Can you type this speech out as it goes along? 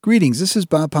Greetings, this is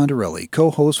Bob Ponderelli,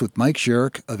 co-host with Mike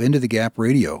Sherrick of Into the Gap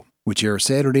Radio, which airs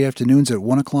Saturday afternoons at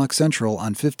 1 o'clock Central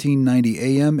on 1590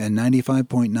 AM and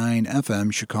 95.9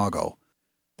 FM Chicago.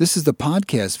 This is the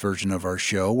podcast version of our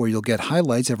show where you'll get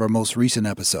highlights of our most recent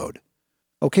episode.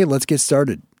 Okay, let's get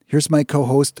started. Here's my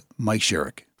co-host, Mike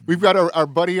Sherrick. We've got our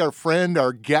buddy, our friend,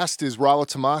 our guest is Rollo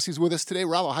Tomasi's with us today.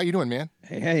 Rollo, how you doing, man?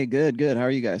 Hey, good. How are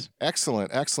you guys?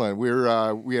 Excellent. We had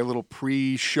a little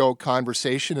pre-show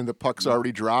conversation, and the puck's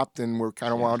already dropped, and we're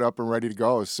kind of wound up and ready to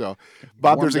go. So,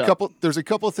 Bob, there's a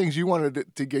couple of things you wanted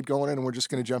to get going, and we're just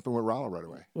going to jump in with Rollo right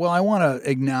away. Well, I want to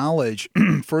acknowledge,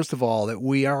 first of all, that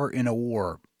we are in a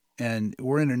war, and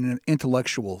we're in an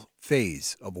intellectual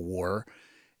phase of a war.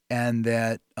 And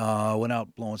that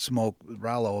without blowing smoke with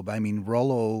Rollo, I mean,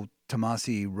 Rollo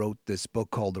Tomasi wrote this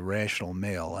book called The Rational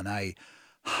Male, and I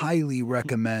highly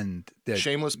recommend that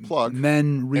shameless plug.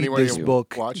 Men read this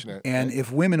book. Watching it, and right?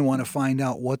 if women want to find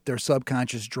out what their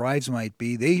subconscious drives might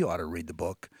be, they ought to read the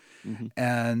book. Mm-hmm.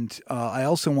 And I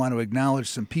also want to acknowledge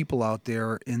some people out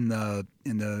there in the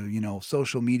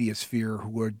social media sphere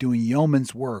who are doing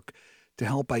yeoman's work to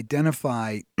help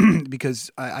identify,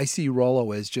 because I see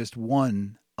Rollo as just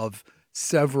one of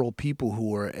several people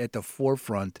who are at the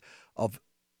forefront of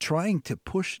trying to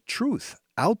push truth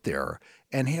out there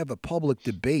and have a public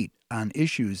debate on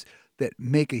issues that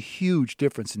make a huge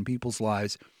difference in people's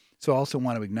lives. So I also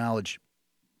want to acknowledge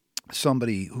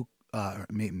somebody who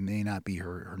may not be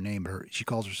her name, but she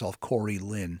calls herself Corey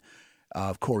Lynn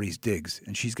of Corey's Digs,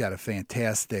 and she's got a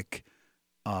fantastic,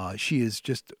 she is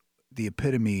just the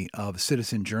epitome of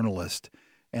citizen journalist.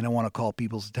 And I want to call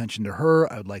people's attention to her.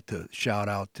 I would like to shout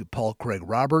out to Paul Craig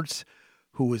Roberts,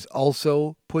 who is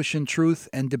also pushing truth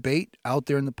and debate out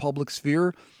there in the public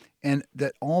sphere, and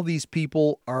that all these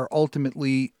people are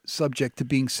ultimately subject to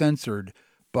being censored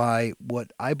by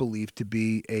what I believe to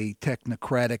be a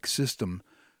technocratic system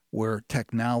where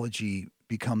technology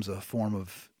becomes a form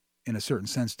of, in a certain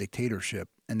sense, dictatorship.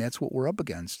 And that's what we're up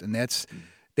against. And that's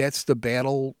the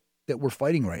battle that we're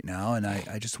fighting right now, and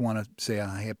I just want to say how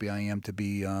happy I am to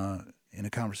be in a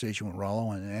conversation with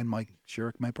Rollo and Mike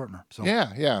Sherrick, my partner. So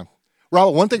yeah.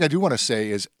 Rollo, one thing I do want to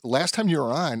say is last time you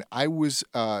were on, I was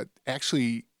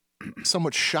actually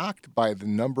somewhat shocked by the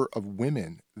number of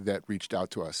women that reached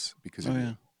out to us because of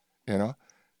you. You know,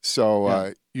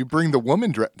 so you bring the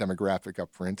woman demographic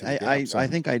up for Into the Gap. I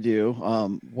think I do.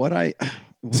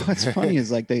 What's funny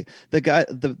is like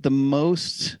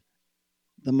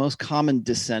the most common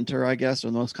dissenter, I guess,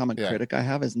 or the most common critic I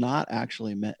have is not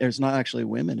actually men. There's not actually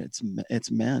women.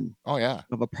 It's men. Oh yeah,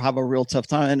 have a real tough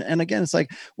time. And again, it's like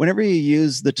whenever you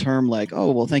use the term like, oh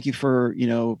well, thank you for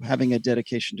having a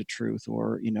dedication to truth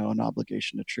or an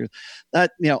obligation to truth.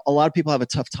 That a lot of people have a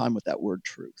tough time with that word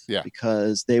truth. Yeah.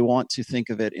 Because they want to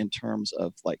think of it in terms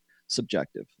of like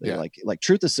subjective. They like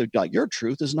truth is like your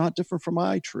truth is not different from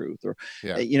my truth, or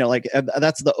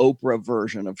that's the Oprah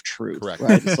version of truth. Correct.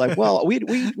 Right? It's like, well,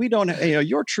 we don't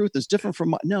your truth is different from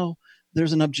my, no.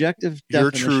 There's an objective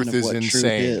definition your truth of is what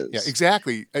insane. Truth is. Yeah,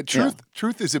 exactly.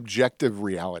 Truth is objective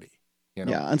reality.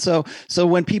 Yeah, and so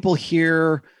when people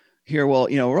hear, well,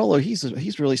 Rollo,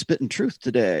 he's really spitting truth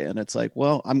today, and it's like,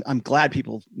 well, I'm glad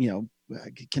people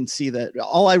can see that.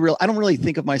 I don't really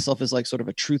think of myself as like sort of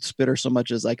a truth spitter so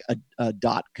much as like a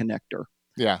dot connector.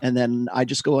 Yeah. And then I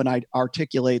just go and I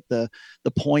articulate the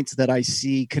points that I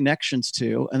see connections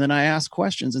to, and then I ask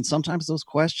questions, and sometimes those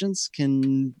questions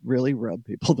can really rub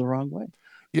people the wrong way.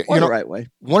 Yeah, or the right way.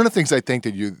 One of the things I think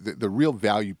that the real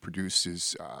value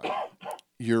produces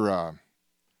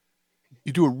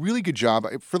you do a really good job,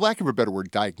 for lack of a better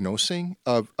word, diagnosing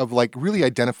of like really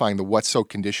identifying the what's so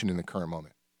conditioned in the current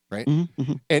moment. Right. Mm-hmm,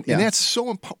 mm-hmm. And that's so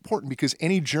important because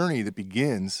any journey that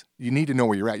begins, you need to know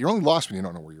where you're at. You're only lost when you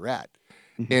don't know where you're at.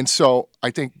 Mm-hmm. And so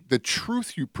I think the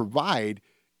truth you provide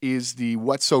is the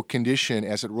what's so conditioned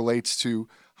as it relates to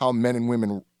how men and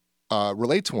women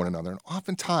relate to one another. And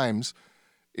oftentimes,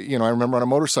 I remember on a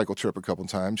motorcycle trip a couple of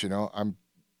times, I'm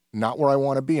not where I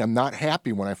want to be. I'm not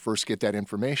happy when I first get that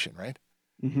information, right?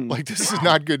 Mm-hmm. Like, this is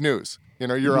not good news.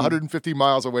 You're 150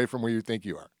 miles away from where you think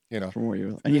you are. From where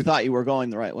you, and you thought you were going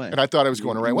the right way, and I thought I was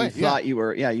going the right way. You thought you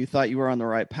were on the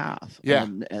right path. Yeah,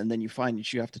 and then you find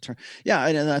that you have to turn. Yeah,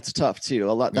 and that's tough too.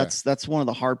 A lot. That's one of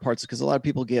the hard parts because a lot of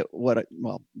people get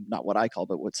not what I call,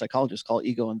 but what psychologists call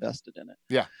ego invested in it.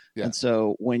 Yeah. And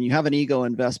so when you have an ego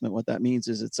investment, what that means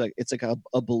is it's like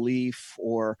a belief,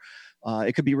 or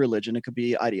it could be religion, it could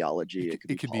be ideology, it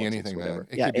could be anything, whatever.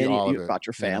 Man. It could be all of it. About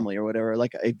your family or whatever.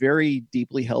 Like a very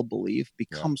deeply held belief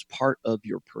becomes part of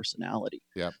your personality.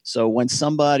 Yeah. So when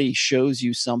somebody shows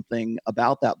you something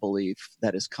about that belief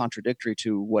that is contradictory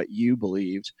to what you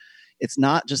believed, it's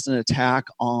not just an attack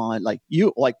on like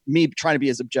me trying to be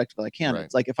as objective as I can. Right.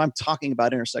 It's like if I'm talking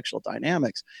about intersexual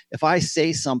dynamics, if I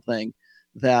say something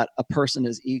that a person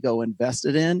is ego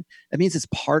invested in, that means it's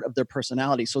part of their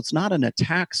personality. So it's not an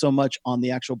attack so much on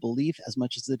the actual belief as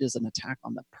much as it is an attack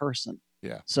on the person.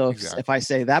 Yeah. So exactly. if I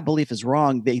say that belief is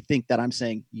wrong, they think that I'm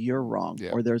saying you're wrong,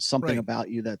 Yeah. or there's something Right. about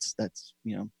you that's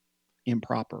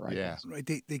improper. I Yeah. guess.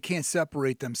 Right. They can't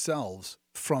separate themselves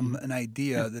from an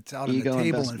idea that's out on Ego the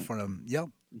table investment. in front of them. Yep.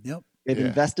 Yep. They've Yeah.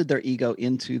 invested their ego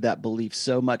into that belief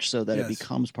so much so that it Yes.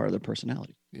 becomes part of their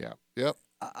personality. Yeah. Yep.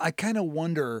 I kind of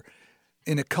wonder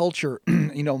in a culture,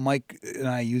 Mike and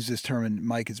I use this term, and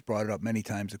Mike has brought it up many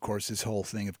times, of course, this whole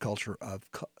thing of culture of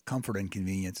comfort and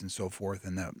convenience and so forth,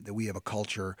 and that we have a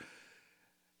culture.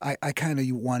 I kind of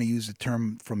want to use the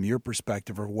term from your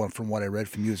perspective, or from what I read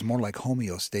from you, is more like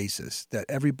homeostasis, that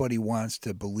everybody wants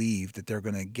to believe that they're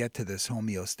going to get to this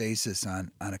homeostasis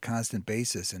on a constant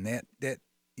basis. And that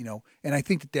and I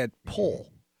think that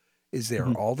pull is there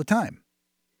all the time,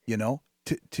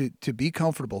 to be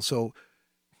comfortable. So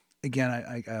again,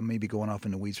 I may be going off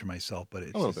in the weeds for myself, but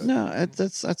it's A little just, bit. No,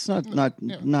 that's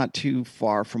not too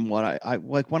far from what I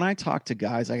like. When I talk to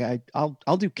guys,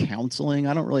 I'll do counseling.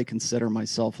 I don't really consider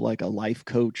myself like a life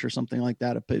coach or something like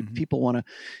that. But people want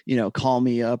to, call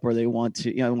me up, or they want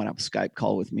to, want to have a Skype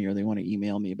call with me, or they want to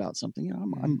email me about something.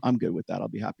 I'm good with that. I'll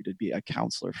be happy to be a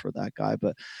counselor for that guy.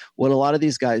 But what a lot of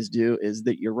these guys do is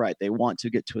that you're right. They want to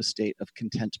get to a state of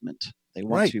contentment. They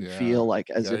want Right. to Yeah. feel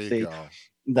like as There if you they go.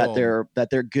 that Boom.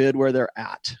 they're good where they're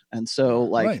at. And so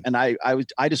like Right. and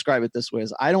I describe it this way: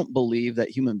 as I don't believe that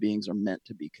human beings are meant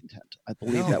to be content. I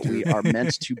believe No, that we dude. are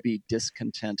meant to be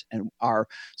discontent, and our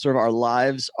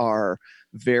lives are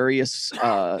various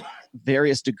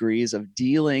degrees of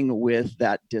dealing with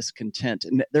that discontent.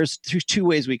 And there's two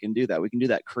ways we can do that. We can do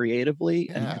that creatively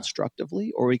and Yeah.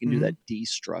 constructively, or we can do that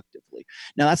destructively.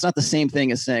 Now that's not the same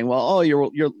thing as saying, well, oh,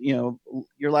 your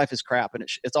life is crap and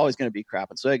it's always going to be crap,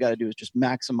 and so all you got to do is just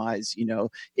maximize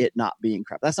it not being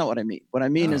crap. That's not what I mean. What I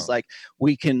mean is, like,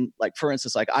 we can, like, for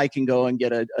instance, like, I can go and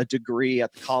get a degree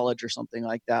at the college or something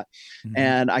like that,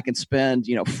 and I can spend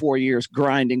 4 years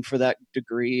grinding for that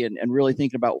degree and really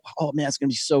thinking about, oh man, it's going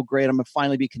to be so great. I'm going to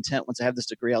finally be content once I have this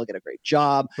degree. I'll get a great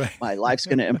job. Right. My life's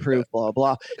going to improve, blah,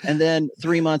 blah. And then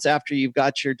 3 months after you've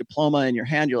got your diploma in your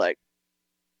hand, you're like,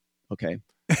 okay,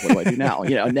 what do I do now?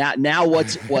 Now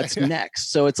what's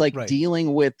next? So it's like Right.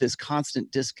 dealing with this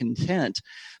constant discontent.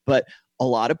 But a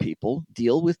lot of people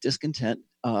deal with discontent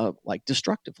like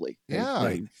destructively. Yeah.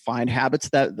 They find habits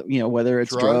that, whether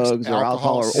it's drugs or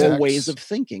alcohol or sex. ways of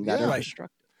thinking that Yeah. are Right.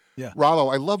 destructive. Rollo,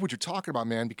 I love what you're talking about,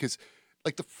 man, because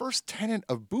like the first tenet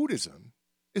of Buddhism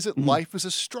is that life is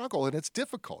a struggle and it's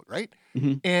difficult, right?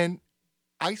 And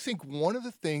I think one of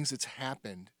the things that's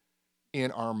happened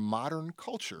in our modern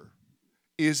culture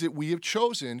is that we have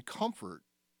chosen comfort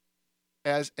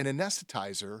as an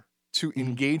anesthetizer to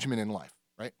engagement in life,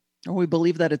 right? Or we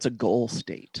believe that it's a goal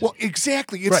state. Well,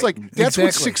 exactly. It's Right. like that's what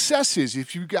Exactly. success is.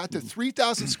 If you got the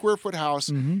 3,000 square foot house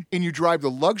and you drive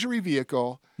the luxury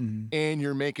vehicle and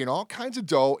you're making all kinds of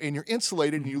dough and you're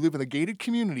insulated and you live in a gated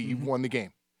community, you've won the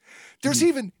game. There's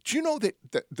even, do you know that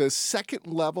the second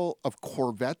level of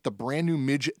Corvette, the brand new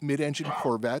mid-engine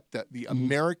Corvette, the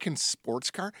American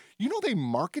sports car, they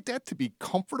market that to be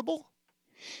comfortable?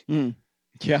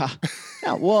 Yeah.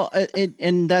 Well,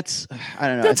 and that's, I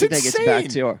don't know. That's I think that gets back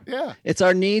insane. to it's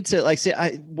our need to, like,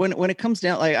 say, when it comes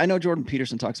down, like, I know Jordan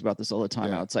Peterson talks about this all the time.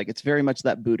 Now it's like, it's very much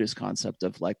that Buddhist concept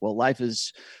of like, well, life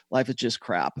is just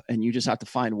crap, and you just have to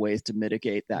find ways to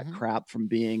mitigate that crap from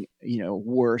being,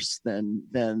 worse than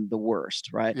the worst.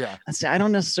 Right. Yeah. And say, I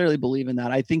don't necessarily believe in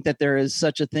that. I think that there is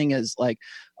such a thing as like,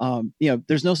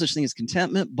 there's no such thing as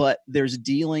contentment, but there's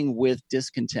dealing with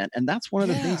discontent. And that's one of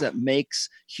the things that makes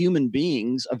human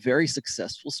beings a very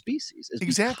successful species, is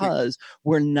because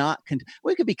we're not,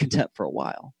 we could be content for a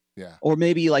while. Yeah. Or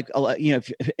maybe like,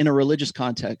 if in a religious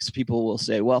context, people will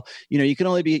say, well, you can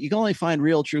only find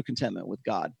real true contentment with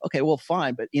God. Okay, well,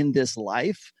 fine. But in this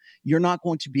life, you're not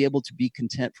going to be able to be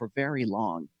content for very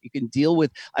long. You can deal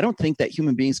with, I don't think that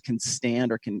human beings can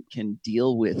stand or can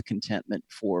deal with contentment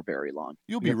for very long.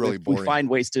 You'll be really boring. We find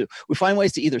ways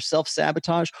to either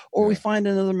self-sabotage or we find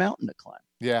another mountain to climb.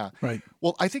 Yeah. Right.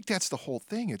 Well, I think that's the whole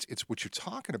thing. It's what you're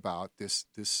talking about, this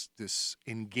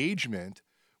engagement,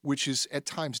 which is at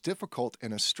times difficult,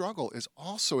 and a struggle is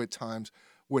also at times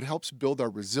what helps build our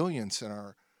resilience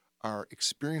and our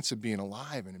experience of being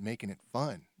alive and making it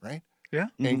fun, right? Yeah.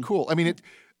 And cool. I mean,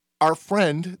 our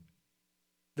friend,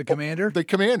 The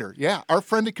commander? yeah, our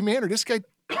friend the commander, this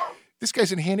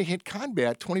guy's in hand-to-hand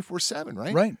combat 24/7,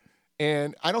 right? Right.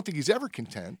 And I don't think he's ever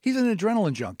content. He's an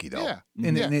adrenaline junkie, though. Yeah.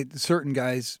 And certain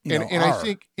guys, and are, I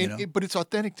think, but it's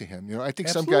authentic to him. I think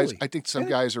Absolutely. some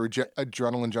guys are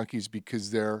adrenaline junkies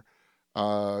because they're,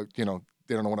 they don't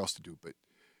know what else to do. But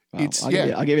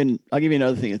I'll give you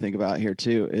another thing to think about here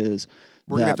too is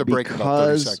we're gonna have to break in about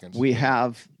 30 seconds. We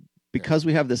have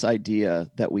this idea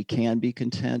that we can be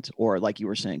content, or like you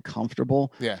were saying,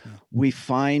 comfortable. Yeah. We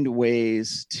find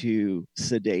ways to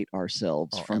sedate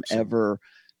ourselves from absolutely. ever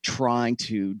trying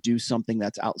to do something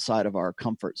that's outside of our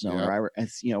comfort zone. Yeah. Right?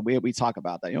 As, we talk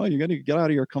about that. You're going to get out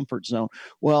of your comfort zone.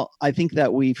 Well, I think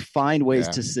that we find ways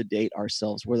to sedate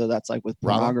ourselves, whether that's like with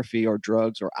pornography or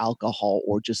drugs or alcohol,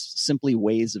 or just simply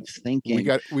ways of thinking. We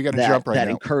got to jump right now. That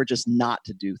encourage us not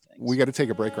to do things. We got to take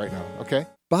a break right now. Okay.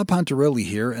 Bob Pontarelli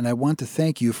here, and I want to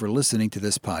thank you for listening to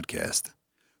this podcast.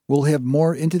 We'll have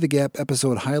more Into the Gap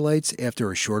episode highlights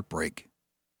after a short break.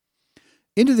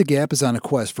 Into the Gap is on a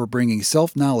quest for bringing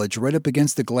self-knowledge right up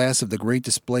against the glass of the great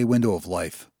display window of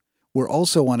life. We're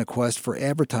also on a quest for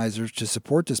advertisers to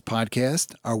support this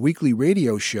podcast, our weekly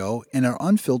radio show, and our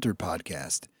unfiltered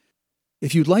podcast.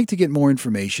 If you'd like to get more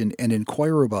information and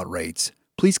inquire about rates,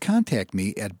 please contact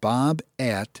me at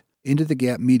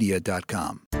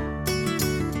bob@intothegapmedia.com.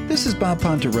 This is Bob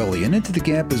Pontarelli, and Into the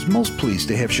Gap is most pleased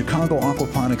to have Chicago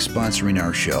Aquaponics sponsoring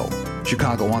our show.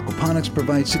 Chicago Aquaponics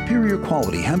provides superior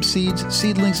quality hemp seeds,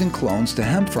 seedlings, and clones to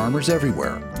hemp farmers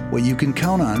everywhere. What you can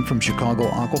count on from Chicago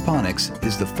Aquaponics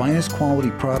is the finest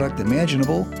quality product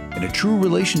imaginable and a true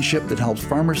relationship that helps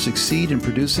farmers succeed in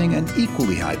producing an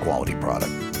equally high quality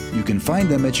product. You can find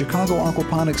them at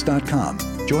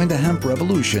chicagoaquaponics.com. Join the hemp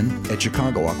revolution at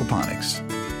Chicago Aquaponics.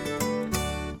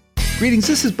 Greetings,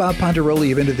 this is Bob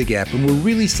Pontarelli of Into the Gap, and we're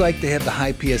really psyched to have the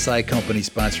High PSI company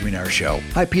sponsoring our show.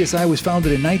 High PSI was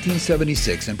founded in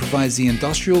 1976 and provides the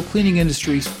industrial cleaning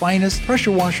industry's finest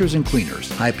pressure washers and cleaners.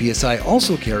 High PSI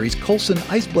also carries Coulson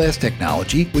Ice Blast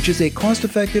technology, which is a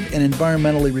cost-effective and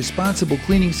environmentally responsible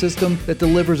cleaning system that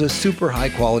delivers a super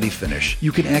high-quality finish.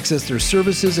 You can access their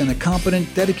services and a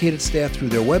competent, dedicated staff through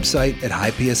their website at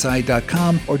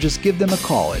highpsi.com, or just give them a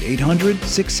call at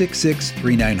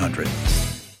 800-666-3900.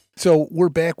 So we're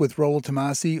back with Rollo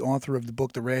Tomassi, author of the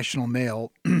book The Rational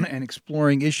Male, and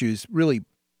exploring issues. Really,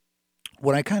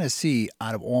 what I kind of see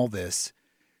out of all this,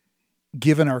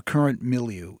 given our current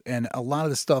milieu, and a lot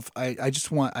of the stuff, I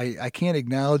can't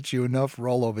acknowledge you enough,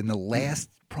 Rollo. In the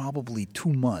last probably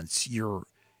 2 months, your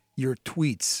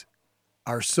tweets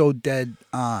are so dead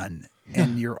on,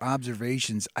 and your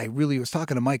observations. I was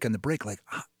talking to Mike on the break, like,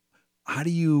 how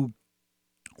do you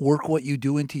work what you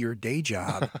do into your day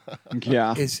job?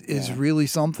 is really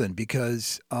something,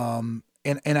 because and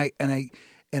I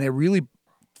really,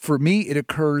 for me, it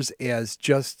occurs as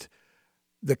just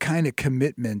the kind of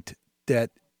commitment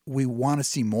that we want to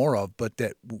see more of, but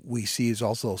that we see is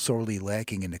also sorely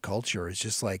lacking in the culture. It's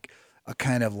just like a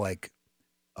kind of like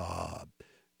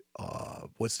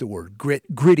what's the word,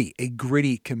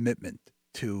 gritty commitment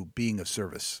to being of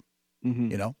service.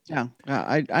 Mm-hmm.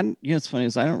 I it's funny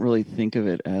is I don't really think of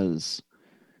it as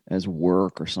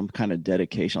work or some kind of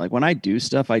dedication. Like when I do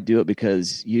stuff, I do it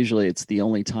because usually it's the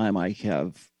only time I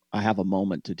have a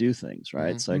moment to do things,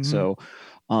 right? It's like, so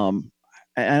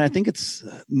and I think it's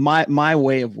my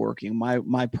way of working,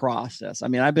 my process. I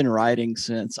mean, I've been writing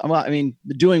since,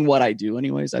 doing what I do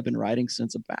anyways. I've been writing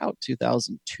since about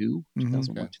 2002,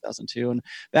 2001, 2002. And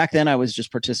back then I was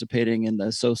just participating in the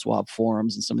SoSwap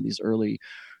forums and some of these early,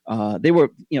 they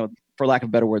were, for lack of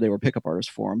a better word, they were pickup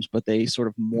artist forums, but they sort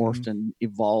of morphed and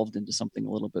evolved into something a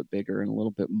little bit bigger and a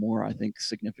little bit more, I think,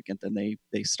 significant than they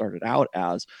started out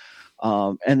as.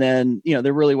 And then,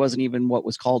 there really wasn't even what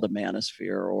was called a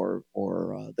manosphere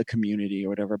or the community or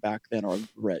whatever back then, or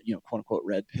red, quote unquote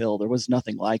red pill. There was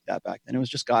nothing like that back then. It was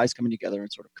just guys coming together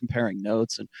and sort of comparing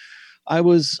notes. And I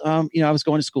was, I was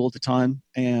going to school at the time,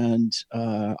 and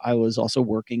I was also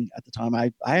working at the time.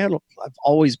 I've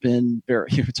always been very,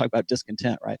 talk about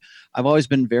discontent, right? I've always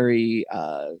been very,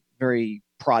 very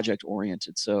project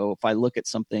oriented. So if I look at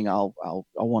something, I'll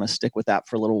want to stick with that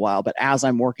for a little while. But as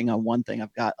I'm working on one thing,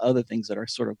 I've got other things that are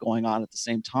sort of going on at the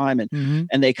same time,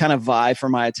 and they kind of vie for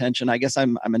my attention. I guess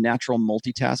I'm a natural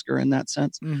multitasker in that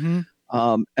sense.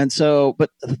 And so, but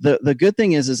the good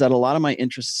thing is that a lot of my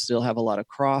interests still have a lot of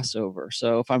crossover.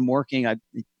 So if I'm working,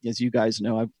 as you guys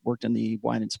know, I've worked in the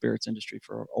wine and spirits industry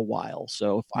for a while.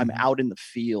 So if I'm out in the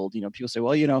field, people say,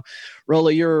 well, Rollo,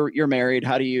 you're married.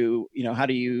 How do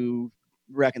you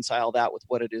reconcile that with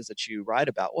what it is that you write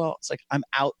about? Well, it's like I'm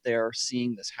out there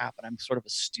seeing this happen. I'm sort of a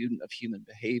student of human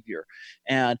behavior,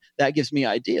 and that gives me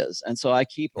ideas. And so I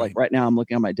keep like right now I'm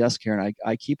looking on my desk here, and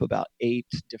I keep about 8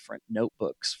 different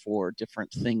notebooks for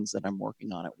different things that I'm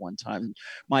working on at one time.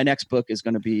 My next book is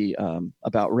going to be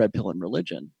about red pill and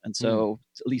religion, and so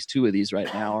at least 2 of these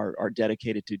right now are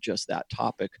dedicated to just that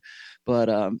topic. But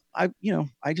I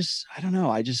don't know.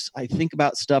 I think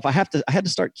about stuff. I had to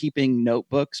start keeping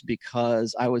notebooks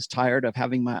because I was tired of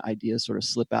having my ideas sort of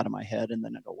slip out of my head, and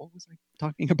then I go, "What was I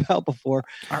talking about before?"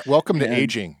 Welcome to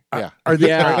aging. Are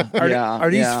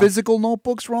these physical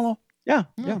notebooks, Rollo? Yeah,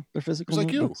 they're physical. Just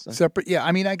like you. Separate. Yeah,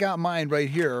 I mean, I got mine right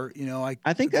here.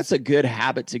 I think that's a good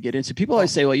habit to get into. People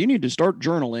always say, well, you need to start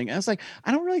journaling. And it's like,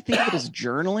 I don't really think of it as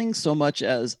journaling so much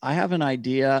as I have an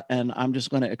idea and I'm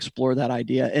just going to explore that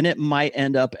idea. And it might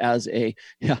end up as a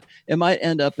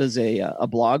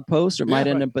blog post, or it might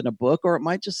end up in a book, or it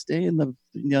might just stay in the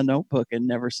notebook and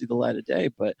never see the light of day.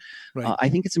 But I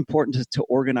think it's important to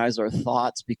organize our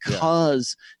thoughts,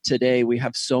 because today we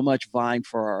have so much vying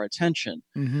for our attention,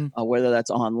 whether that's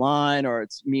online or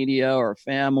it's media or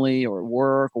family or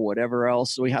work or whatever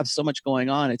else. So we have so much going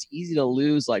on. It's easy to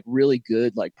lose like really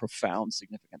good, like profound,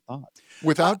 significant thoughts.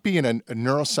 Without being a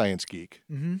neuroscience geek,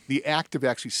 the act of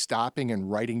actually stopping and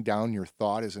writing down your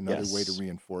thought is another way to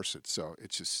reinforce it. So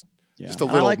it's just a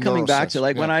little. I like coming back to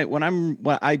like when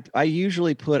I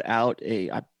usually put out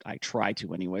I try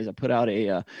to anyways. I put out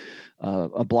a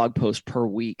blog post per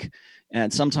week,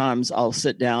 and sometimes I'll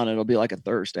sit down and it'll be like a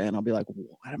Thursday and I'll be like,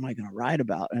 what am I going to write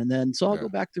about? And then so I'll go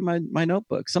back through my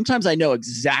notebook. Sometimes I know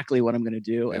exactly what I'm going to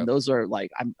do, and those are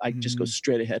like I just go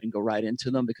straight ahead and go right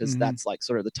into them, because that's like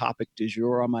sort of the topic du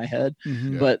jour on my head.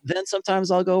 But then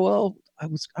sometimes I'll go, well,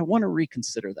 I want to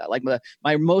reconsider that. Like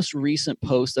my most recent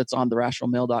post that's on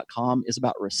therationalmale.com is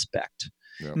about respect.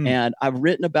 And I've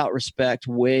written about respect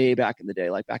way back in the day,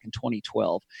 like back in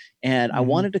 2012. And I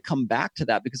wanted to come back to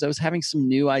that because I was having some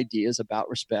new ideas about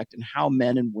respect and how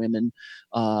men and women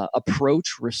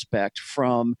approach respect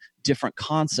from different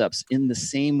concepts, in the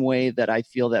same way that I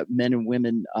feel that men and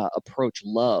women approach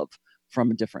love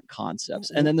from different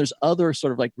concepts. And then there's other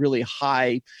sort of like really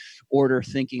high order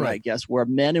thinking, I guess, where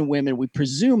men and women, we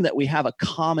presume that we have a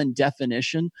common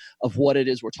definition of what it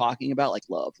is we're talking about, like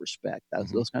love, respect,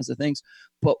 those kinds of things.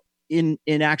 But in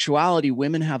actuality,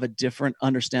 women have a different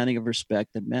understanding of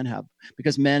respect than men have,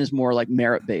 because men is more like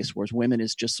merit-based, whereas women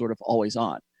is just sort of always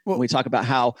on. Well, when we talk about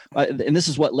how, and this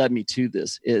is what led me to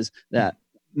this, is that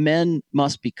men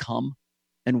must become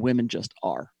and women just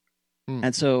are.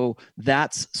 And so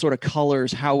that's sort of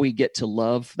colors how we get to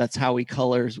love. That's how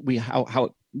how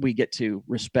we get to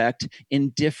respect in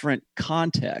different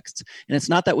contexts. And it's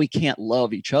not that we can't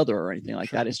love each other or anything like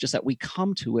that. It's just that we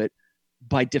come to it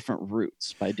by different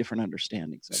routes, by different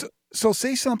understandings. So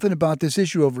say something about this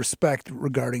issue of respect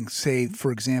regarding, say,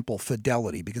 for example,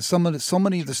 fidelity, because so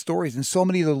many of the stories and so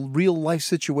many of the real life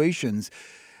situations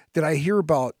that I hear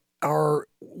about are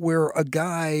where a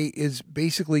guy is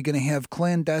basically going to have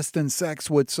clandestine sex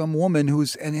with some woman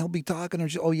and he'll be talking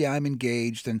to her, oh yeah, I'm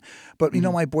engaged, but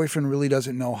my boyfriend really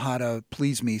doesn't know how to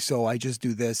please me, so I just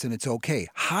do this and it's okay.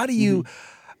 How do you,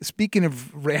 speaking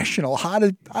of rational, how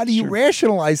do you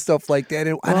rationalize stuff like that?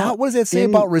 And what does that say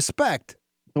about respect?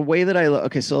 The way that I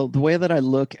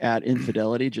look at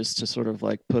infidelity, just to sort of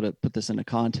like put this into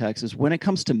context, is when it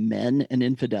comes to men and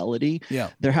infidelity,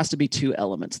 there has to be 2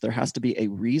 elements. There has to be a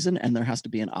reason and there has to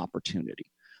be an opportunity.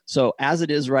 So as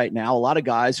it is right now, a lot of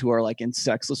guys who are like in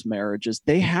sexless marriages,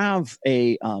 they have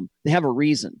a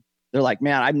reason. They're like,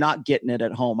 man, I'm not getting it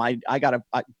at home.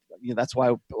 That's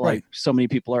why so many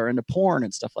people are into porn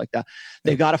and stuff like that.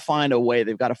 They've got to find a way.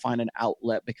 They've got to find an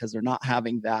outlet because they're not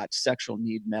having that sexual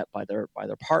need met by their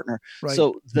partner. Right.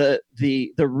 So the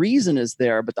reason is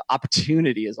there, but the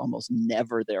opportunity is almost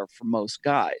never there for most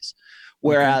guys.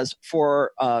 Whereas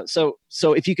for so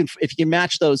if you can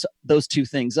match those 2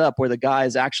 things up, where the guy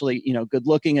is actually good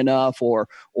looking enough or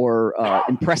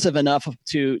impressive enough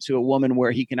to a woman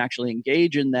where he can actually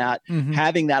engage in that,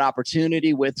 having that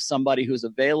opportunity with somebody who's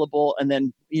available, and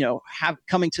then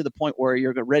coming to the point where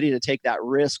you're ready to take that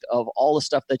risk of all the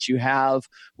stuff that you have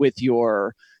with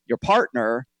your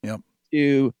partner. Yep.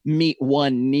 To meet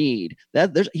one need. You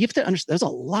have to understand there's a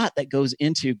lot that goes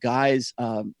into guys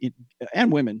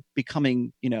and women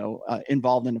becoming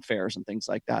involved in affairs and things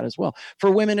like that as well. For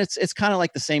women, it's kind of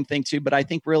like the same thing too. But I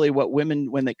think really what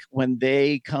women, when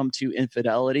they come to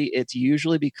infidelity, it's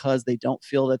usually because they don't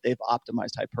feel that they've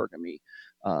optimized hypergamy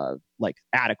like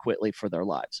adequately for their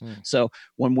lives. So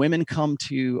when women come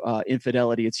to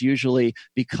infidelity, it's usually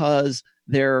because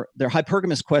their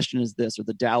hypergamous question is this, or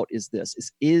the doubt is this: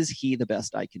 is he the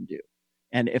best I can do?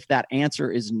 And if that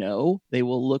answer is no, they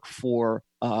will look for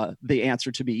the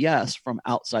answer to be yes from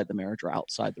outside the marriage or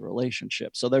outside the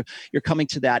relationship. So you're coming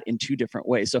to that in two different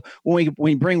ways. So when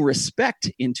we bring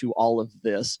respect into all of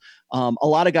this, a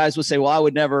lot of guys would say, well,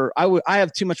 I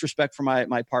have too much respect for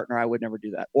my partner. I would never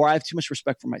do that. Or I have too much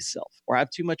respect for myself, or I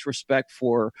have too much respect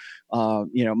for,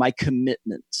 my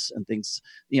commitments and things,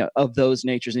 of those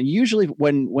natures. And usually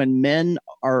when men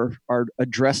are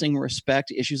addressing respect,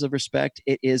 issues of respect,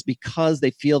 it is because they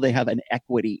feel they have an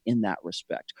equity in that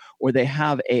respect, or they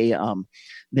have a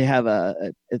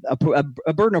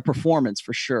burden of performance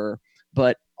for sure,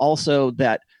 but also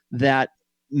that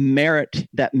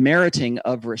meriting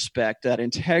of respect, that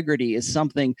integrity is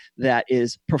something that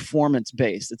is performance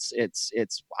based.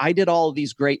 It's I did all of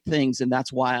these great things and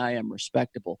that's why I am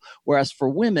respectable. Whereas for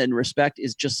women, respect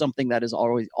is just something that is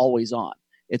always on.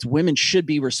 It's women should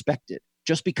be respected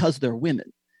just because they're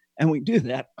women. And we do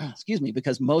that,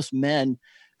 because most men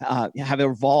have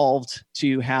evolved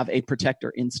to have a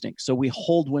protector instinct. So we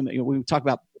hold women, we talk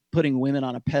about putting women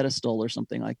on a pedestal or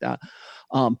something like that.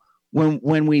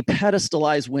 When we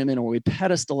pedestalize women or we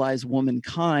pedestalize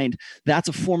womankind, that's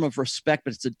a form of respect,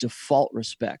 but it's a default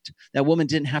respect. That woman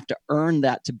didn't have to earn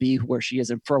that to be where she is.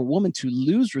 And for a woman to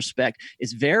lose respect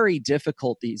is very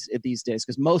difficult these days,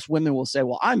 because most women will say,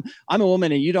 well, I'm a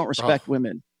woman and you don't respect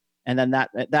women. And then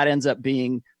that ends up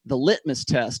being the litmus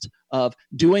test of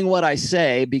doing what I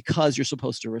say because you're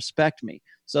supposed to respect me.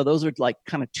 So those are like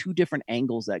kind of two different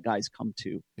angles that guys come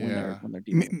to when they're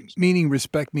dealing with respect. Meaning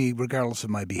respect me regardless of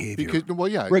my behavior.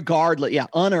 Regardless,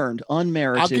 unearned,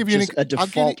 unmerited, I'll give you a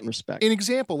default respect. An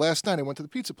example, last night I went to the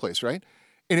pizza place, right?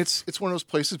 And it's one of those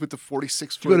places with the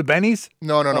 46 foot. Did you go to Benny's?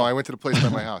 No. I went to the place by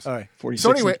my house. All right. 46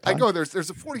 so anyway, I go, there's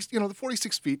a 40, the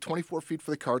 46 feet, 24 feet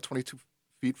for the car, 22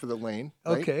 feet for the lane.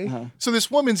 Right? Okay. Uh-huh. So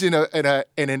this woman's in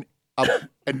an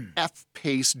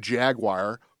F-Pace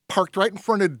Jaguar parked right in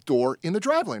front of the door in the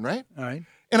drive lane, right? All right.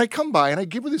 And I come by and I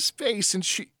give her this face, and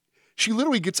she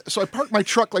literally gets. So I park my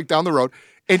truck like down the road,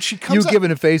 and she comes. You giving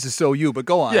a face is so you, but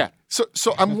go on. Yeah.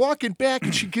 So I'm walking back,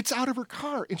 and she gets out of her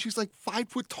car, and she's like 5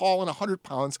 foot tall and 100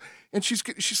 pounds, and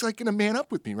she's like gonna man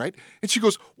up with me, right? And she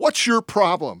goes, "What's your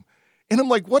problem?" And I'm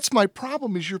like, what's my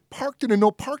problem is you're parked in a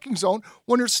no parking zone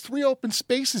when there's 3 open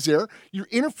spaces there. You're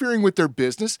interfering with their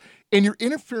business, and you're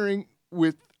interfering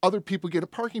with other people get a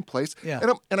parking place. Yeah.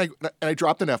 And I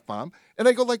dropped an F-bomb, and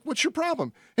I go like, what's your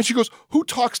problem? And she goes, who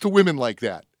talks to women like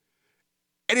that?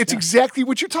 And it's exactly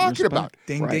what you're talking about.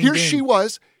 Ding, ding, Here ding. she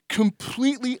was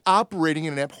completely operating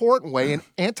in an abhorrent way, an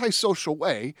antisocial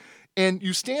way. And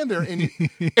you stand there and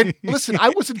listen, I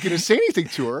wasn't going to say anything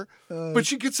to her, but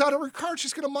she gets out of her car and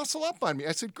she's going to muscle up on me.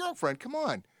 I said, girlfriend, come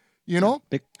on,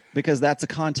 Because that's a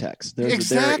context. There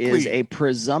is a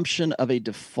presumption of a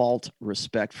default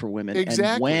respect for women.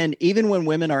 Exactly. And even when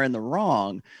women are in the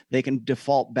wrong, they can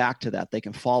default back to that. They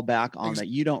can fall back on that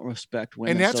you don't respect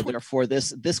women. And therefore,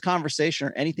 this conversation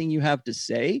or anything you have to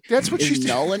say is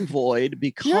null and void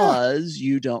because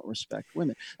you don't respect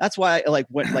women. That's why, like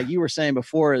you were saying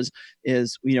before, is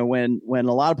when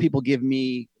a lot of people give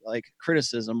me like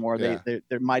criticism, or they're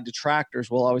my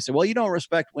detractors will always say, well, you don't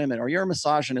respect women, or you're a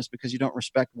misogynist because you don't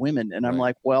respect women. And I'm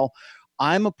like, well,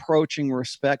 I'm approaching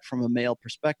respect from a male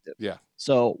perspective. Yeah.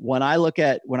 So when I look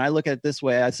at it this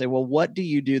way, I say, well, what do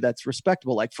you do that's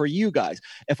respectable? Like for you guys,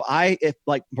 if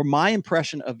for my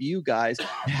impression of you guys,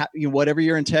 whatever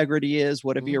your integrity is,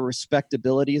 whatever your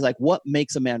respectability is, like what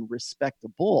makes a man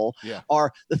respectable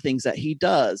are the things that he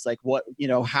does, like what,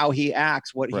 how he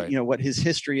acts, what what his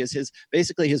history is,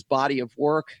 basically his body of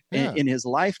work in his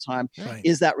lifetime. Right.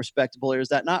 Is that respectable or is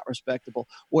that not respectable?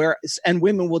 And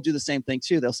women will do the same thing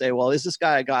too. They'll say, well, is this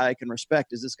guy a guy I can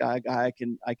respect? Is this guy a guy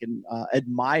I can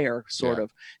admire, sort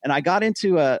of? And I got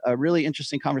into a really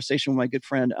interesting conversation with my good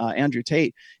friend Andrew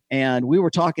Tate, and we were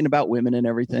talking about women and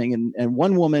everything. And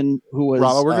one woman who was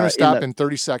Rollo, we're going to stop in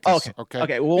 30 seconds.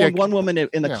 Okay. Well, one woman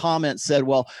in the comments said,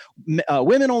 well,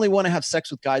 women only want to have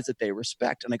sex with guys that they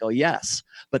respect. And I go, yes,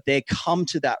 but they come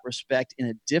to that respect in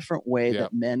a different way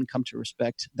that men come to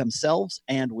respect themselves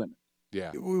and women.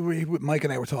 Yeah. Mike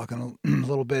and I were talking a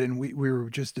little bit, and we were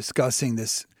just discussing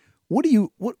this. What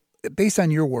based on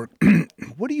your work,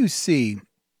 what do you see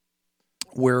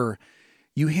where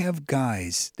you have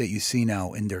guys that you see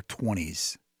now in their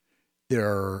 20s?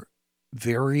 They're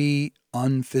very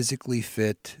unphysically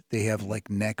fit. They have like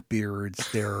neck beards.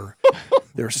 They're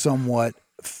somewhat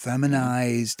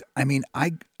feminized. I mean,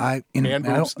 man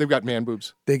boobs. They've got man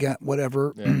boobs. They got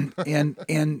whatever. Yeah.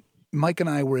 And Mike and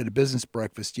I were at a business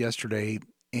breakfast yesterday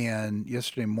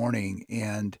morning,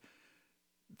 and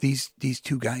these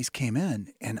two guys came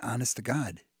in, and honest to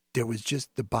God, there was just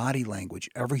the body language.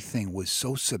 Everything was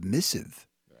so submissive.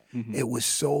 Mhm. It was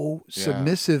so Yeah.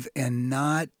 submissive and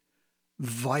not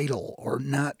vital, or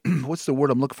not, what's the word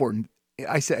I'm looking for?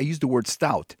 I used the word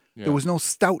stout. Yeah. There was no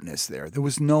stoutness there. There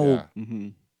was no, Yeah.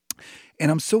 Mhm.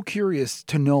 and I'm so curious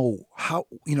to know how,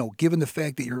 given the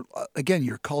fact that you're, again,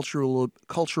 you're cultural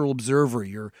observer,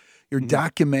 you're Mhm.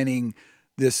 documenting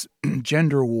this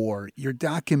gender war, you're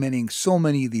documenting so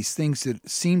many of these things that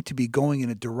seem to be going in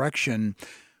a direction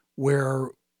where,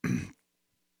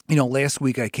 last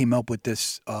week I came up with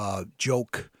this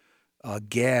joke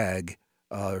gag,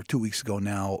 or 2 weeks ago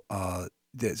now.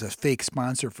 There's a fake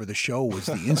sponsor for the show was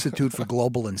the Institute for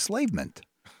Global Enslavement.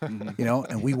 Mhm.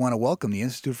 And we want to welcome the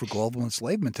Institute for Global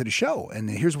Enslavement to the show. And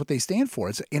here's what they stand for.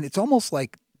 It's almost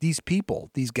like these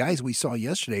people, these guys we saw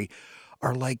yesterday,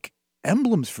 are like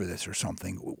emblems for this or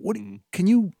something. What Mhm. can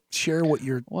you share what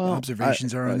your Well,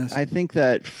 observations are on this? I think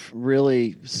that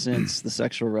really since the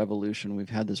sexual revolution, we've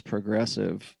had this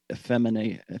progressive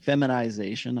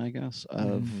feminization, I guess,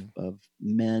 of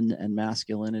men and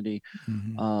masculinity,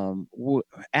 Mhm.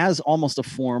 as almost a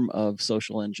form of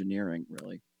social engineering.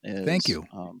 Really, Thank you.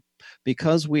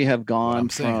 because we have What gone I'm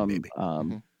saying, from. baby.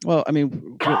 Mhm. Well, I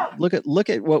mean, look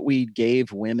at what we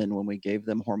gave women when we gave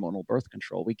them hormonal birth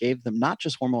control. We gave them not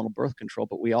just hormonal birth control,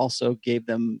 but we also gave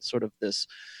them sort of this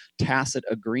tacit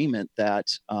agreement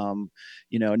that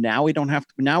now we don't have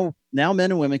to, now men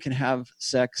and women can have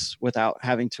sex without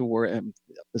having to worry.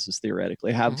 This is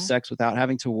theoretically have Mhm. sex without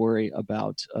having to worry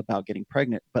about getting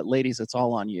pregnant. But ladies, it's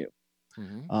all on you.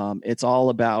 Mhm. It's all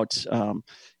about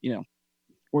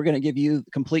we're going to give you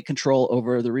complete control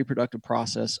over the reproductive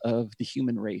process of the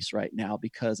human race right now,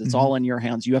 because it's Mhm. all in your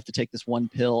hands. You have to take this one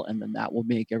pill and then that will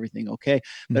make everything okay.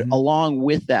 But Mhm. along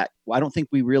with that, I don't think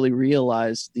we really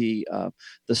realized the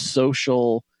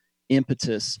social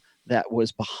impetus that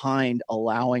was behind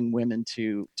allowing women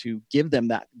to give them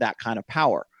that kind of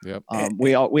power. Yep.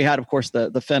 We had, of course,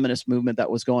 the feminist movement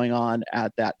that was going on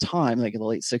at that time, like in the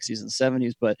late 60s and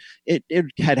 70s, but it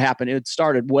had happened. It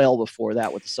started well before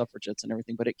that with the suffragettes and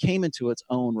everything, but it came into its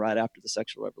own right after the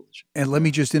sexual revolution. And let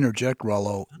me just interject,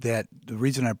 Rollo, that the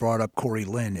reason I brought up Corey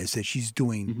Lynn is that she's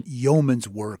doing Mhm. yeoman's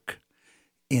work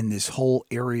in this whole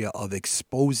area of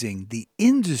exposing the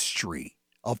industry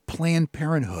of Planned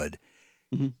Parenthood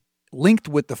Mhm. linked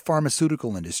with the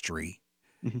pharmaceutical industry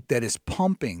Mhm. that is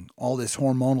pumping all this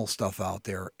hormonal stuff out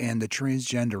there, and the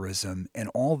transgenderism and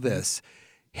all this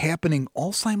happening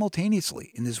all simultaneously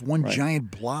in this one Right.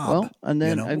 giant blob. Well, and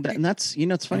then you know? and that's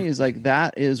it's funny is like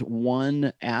that is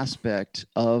one aspect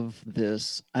of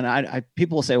this, and I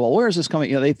people will say, well, where is this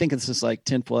coming? They think it's this like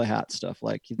tinfoil hat stuff.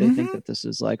 Like they think Mhm. that this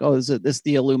is like, oh, this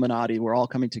the Illuminati? We're all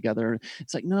coming together.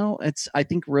 It's like no, I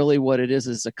think really what it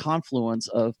is a confluence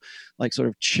of like sort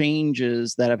of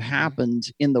changes that have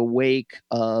happened in the wake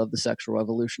of the sexual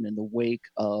revolution, in the wake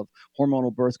of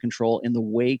hormonal birth control, in the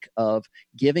wake of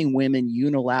giving women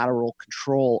unilateral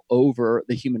control over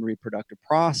the human reproductive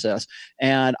process.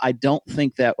 And I don't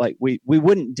think that like we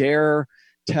wouldn't dare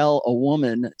tell a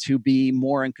woman to be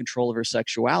more in control of her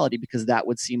sexuality, because that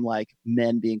would seem like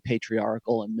men being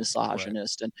patriarchal and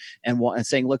misogynist, and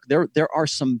saying, look, there are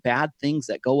some bad things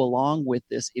that go along with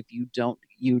this if you don't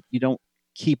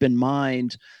keep in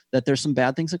mind that there's some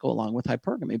bad things that go along with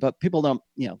hypergamy. But people don't,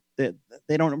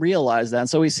 they don't realize that. And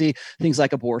so we see things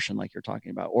like abortion, like you're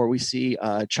talking about, or we see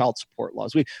child support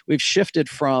laws. We've shifted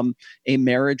from a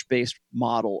marriage-based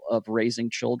model of raising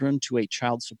children to a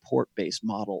child support-based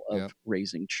model of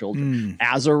raising children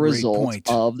as a result point.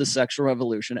 of the sexual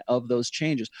revolution, of those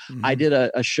changes. Mhm. I did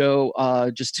a show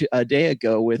just a day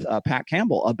ago with Pat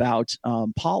Campbell about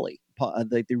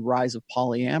the rise of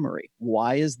polyamory.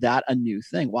 Why is that a new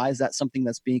thing? Why is that something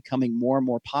that's becoming more and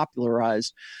more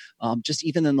popularized, just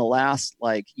even in the last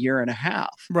like year and a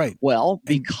half? Right. Well,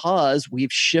 because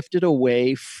we've shifted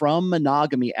away from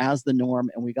monogamy as the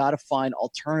norm, and we got to find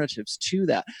alternatives to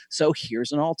that. So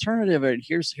here's an alternative, and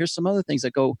here's some other things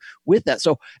that go with that.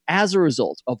 So as a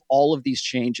result of all of these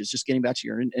changes, just getting back to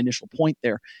your initial point,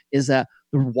 there is that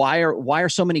why are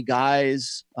so many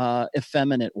guys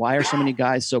effeminate? Why are so many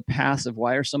guys so passive?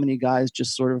 Why are so many guys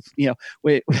just sort of,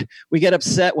 we get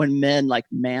upset when men like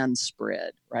man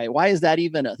spread, right? Why is that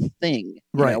even a thing?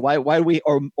 Right. Why do we,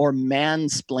 or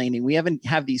mansplaining? We haven't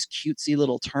have these cutesy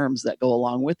little terms that go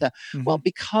along with that. Mhm. Well,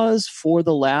 because for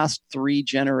the last 3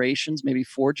 generations, maybe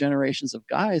 4 generations of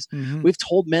guys, Mhm. we've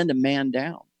told men to man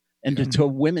down and to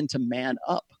women to man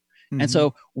up. And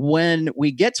so when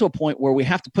we get to a point where we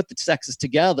have to put the sexes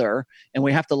together and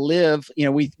we have to live,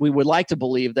 we would like to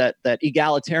believe that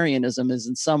egalitarianism is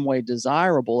in some way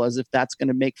desirable, as if that's going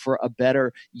to make for a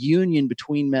better union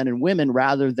between men and women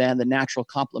rather than the natural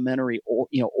complementary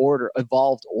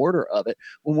evolved order of it.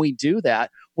 When we do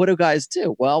that, what do guys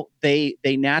do? Well, they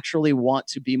naturally want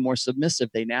to be more submissive.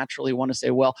 They naturally want to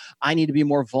say, well, I need to be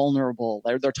more vulnerable.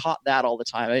 They're taught that all the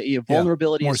time.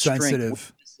 Vulnerability more is strength.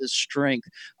 sensitive. Is strength.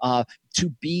 To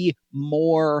be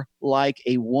more like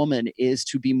a woman is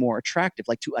to be more attractive,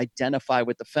 like to identify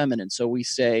with the feminine. So we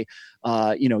say,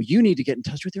 you need to get in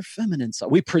touch with your feminine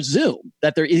side. We presume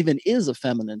that there even is a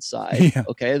feminine side. Yeah.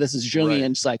 Okay, this is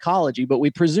Jungian psychology, but we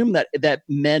presume that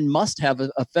men must have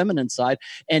a feminine side.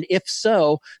 And if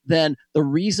so, then the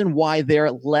reason why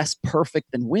they're less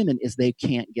perfect than women is they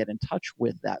can't get in touch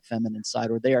with that feminine side,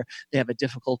 or they have a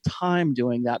difficult time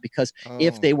doing that, because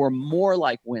if they were more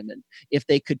like women, if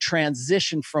they could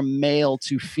transition from male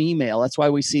to female, that's why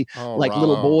we see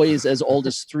little boys as old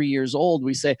as 3 years old.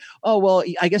 We say, oh, well,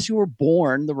 I guess you were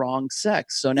born the wrong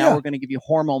sex, so now we're going to give you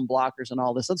hormone blockers and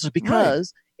all this. That's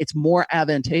because it's more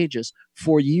advantageous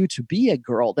for you to be a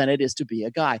girl than it is to be a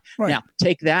guy. Right. Now,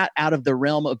 take that out of the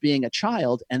realm of being a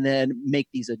child and then make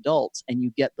these adults, and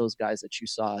you get those guys that you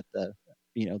saw at the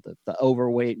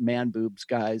overweight man boobs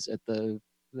guys at the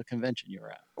convention you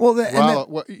were at. Well,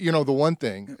 the one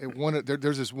thing,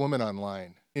 there's this woman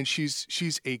online, and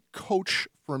she's a coach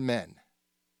for men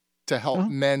to help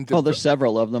men. There's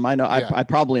several of them. I know. Yeah. I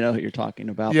probably know who you're talking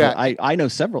about. Yeah. But I know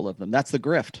several of them. That's the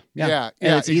grift. Yeah.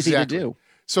 And it's easy to do.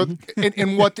 So,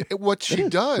 and what she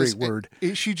does,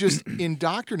 is she just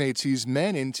indoctrinates these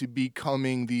men into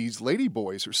becoming these lady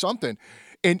boys or something.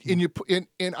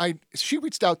 She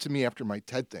reached out to me after my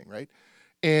TED thing, right?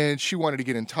 And she wanted to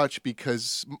get in touch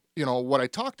because, what I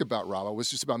talked about, Rollo,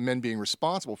 was just about men being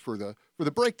responsible for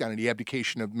the breakdown and the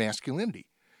abdication of masculinity.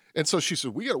 And so she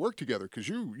said, we got to work together because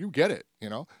you get it,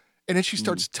 And then she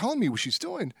starts telling me what she's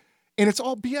doing, and it's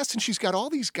all BS. And she's got all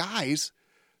these guys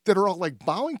that are all like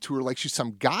bowing to her like she's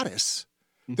some goddess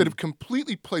that have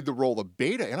completely played the role of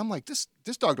beta. And I'm like, this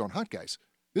dog don't hunt, guys.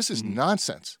 This is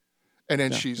nonsense. And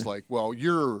then she's like, well,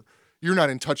 you're not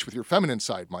in touch with your feminine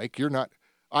side, Mike. You're not.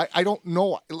 I don't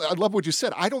know. I love what you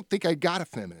said. I don't think I got a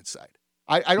feminine side.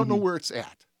 I don't know where it's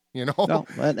at. No,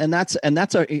 and that's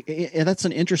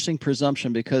an interesting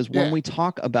presumption, because when we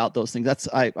talk about those things,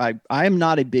 I am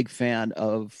not a big fan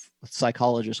of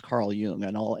psychologist Carl Jung,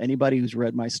 and anybody who's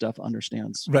read my stuff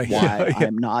understands why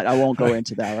I'm not. I won't go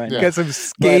into that right now. Got some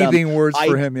scathing words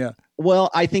for him. Yeah. Well,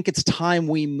 I think it's time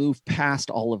we move past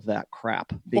all of that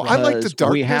crap. Well, I like the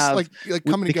darkness, like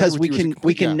coming together with you.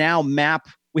 We can now map.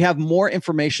 We have more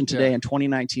information today in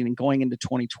 2019 and going into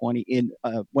 2020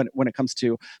 when it comes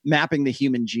to mapping the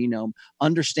human genome,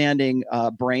 understanding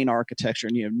brain architecture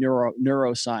and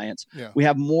neuroscience. Yeah. We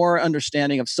have more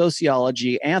understanding of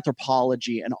sociology,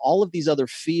 anthropology, and all of these other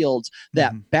fields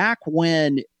that back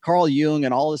when Carl Jung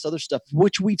and all this other stuff,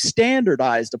 which we've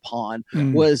standardized upon,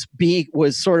 was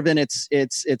sort of in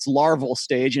its larval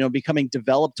stage, becoming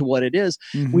developed to what it is.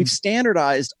 We've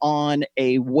standardized on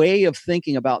a way of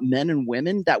thinking about men and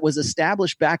women that was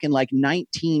established back in like in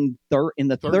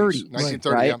the 30s,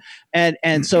 right? Yeah.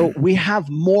 And so we have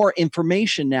more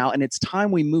information now, and it's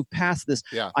time we move past this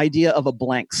idea of a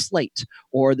blank slate,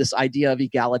 or this idea of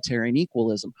egalitarian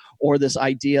equalism, or this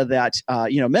idea that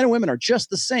men and women are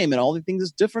just the same and all the things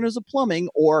is different as a plumbing,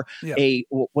 or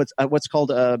what's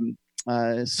called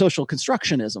social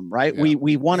constructionism, right? Yeah.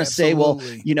 We want to say, well,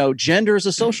 gender is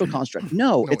a social construct.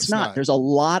 No, it's not. There's a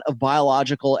lot of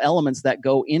biological elements that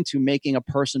go into making a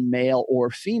person male or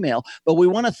female, but we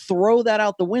want to throw that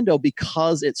out the window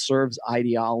because it serves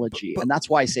ideology. And that's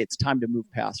why I say it's time to move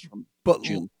past from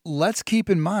June. Let's keep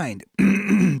in mind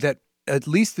that at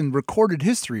least in recorded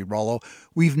history, Rollo,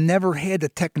 we've never had the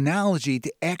technology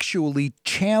to actually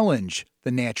challenge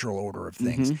the natural order of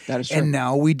things. That is true. And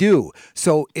now we do.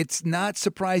 So it's not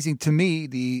surprising to me,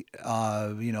 the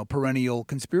perennial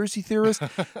conspiracy theorist,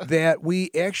 that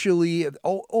we actually,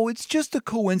 it's just a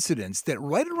coincidence that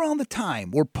right around the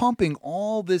time we're pumping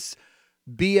all this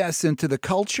BS into the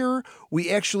culture,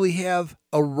 we actually have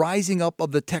a rising up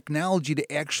of the technology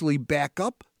to actually back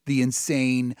up the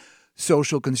insane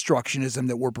social constructionism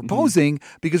that we're proposing,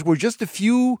 because we're just a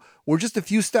few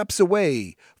steps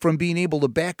away from being able to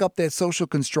back up that social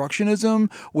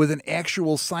constructionism with an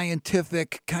actual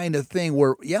scientific kind of thing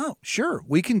where, sure,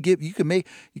 you can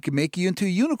make you into a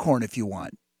unicorn if you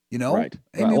want. Right.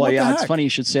 I mean, it's funny you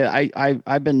should say it.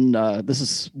 I've been this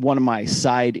is one of my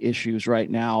side issues right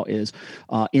now is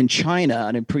in China,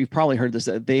 and you've probably heard this,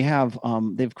 that they have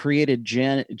they've created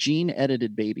gene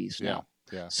edited babies now.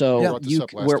 Yeah. So We brought this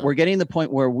up last time. we're getting to the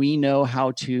point where we know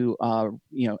how to,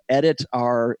 edit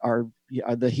our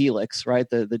the helix, right?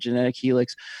 The genetic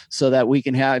helix, so that we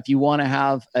can have, if you want to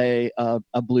have a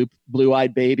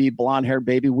blue-eyed baby, blonde-haired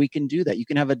baby, we can do that. You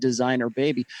can have a designer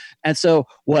baby. And so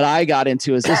what I got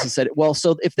into is this and said, well,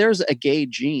 so if there's a gay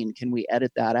gene, can we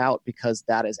edit that out because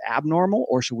that is abnormal,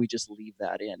 or should we just leave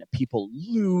that in? And people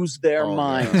lose their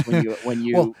minds when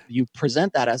you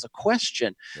present that as a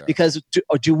question, because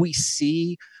do we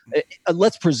see?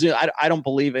 Let's presume, I don't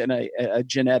believe in a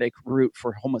genetic root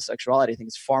for homosexuality. I think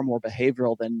it's far more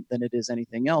behavioral than it is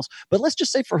anything else. But let's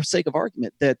just say, for sake of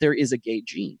argument, that there is a gay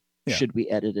gene. Yeah. Should we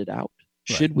edit it out?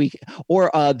 Right. Should we?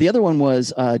 Or the other one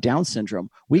was Down syndrome.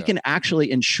 We can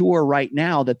actually ensure right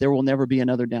now that there will never be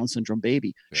another Down syndrome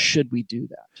baby. Yeah. Should we do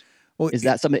that? Well, is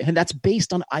that something? And that's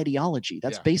based on ideology.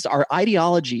 That's based, our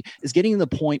ideology is getting to the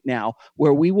point now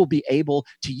where we will be able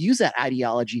to use that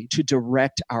ideology to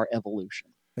direct our evolution.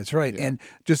 That's right. Yeah. And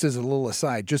just as a little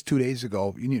aside, just 2 days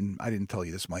ago, I didn't tell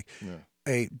you this, Mike. Yeah.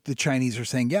 The Chinese are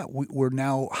saying, we're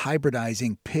now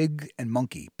hybridizing pig and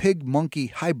monkey, pig-monkey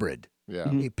hybrid. Yeah,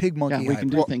 pig-monkey hybrid. We can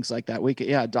do things like that. We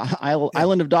can,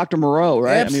 Island of Dr. Moreau,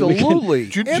 right?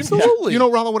 Absolutely. Absolutely.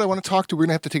 Rollo, what I want to talk to, we're going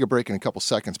to have to take a break in a couple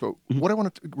seconds, but what I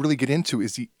want to really get into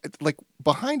is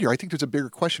behind here, I think there's a bigger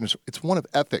question. It's one of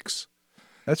ethics.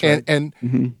 That's right.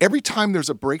 And every time there's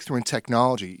a breakthrough in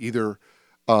technology, either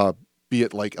be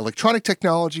it like electronic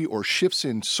technology or shifts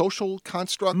in social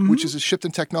construct, which is a shift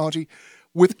in technology.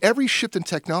 With every shift in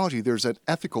technology, there's an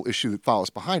ethical issue that follows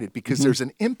behind it because there's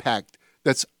an impact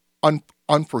that's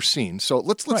unforeseen. So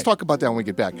let's talk about that when we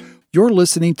get back. You're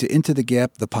listening to Into the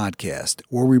Gap, the podcast,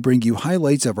 where we bring you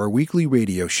highlights of our weekly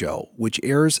radio show, which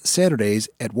airs Saturdays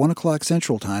at 1 o'clock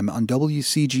Central Time on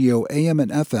WCGO AM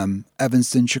and FM,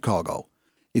 Evanston, Chicago.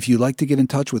 If you'd like to get in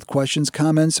touch with questions,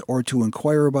 comments, or to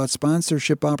inquire about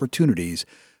sponsorship opportunities,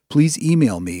 please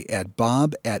email me at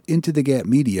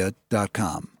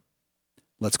bob@intothegapmedia.com.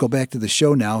 Let's go back to the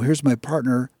show now. Here's my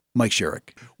partner, Mike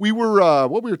Sherrick. We were,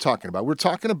 what we were talking about? We were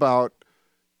talking about,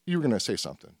 you were going to say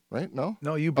something, right? No?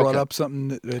 No, you brought up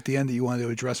something at the end that you wanted to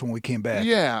address when we came back.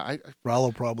 Yeah.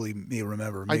 Rollo probably may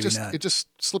remember, maybe not. It just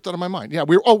slipped out of my mind. Yeah,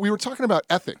 we were talking about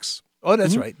ethics. Oh,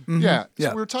 that's right. Mm-hmm. Yeah,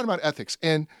 so we were talking about ethics.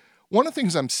 And one of the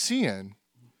things I'm seeing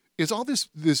is all this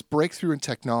breakthrough in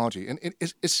technology, and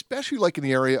especially like in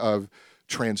the area of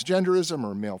transgenderism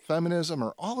or male feminism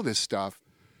or all of this stuff,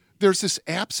 there's this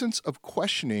absence of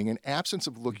questioning and absence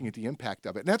of looking at the impact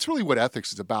of it. And that's really what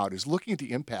ethics is about, is looking at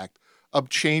the impact of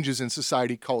changes in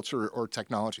society, culture, or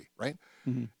technology, right?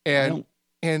 Mm-hmm.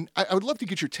 And I would love to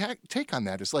get your take on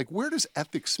that. It's like, where does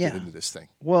ethics fit into this thing?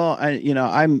 Well,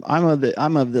 I'm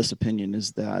of this opinion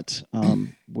is that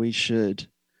we should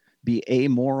be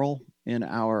amoral in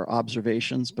our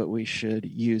observations, but we should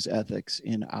use ethics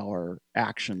in our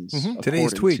actions.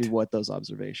 Today's tweet to what those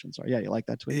observations are. Yeah, you like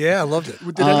that tweet? Yeah, I loved it.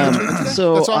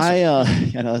 So that's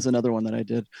awesome. That's another one that I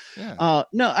did. Yeah.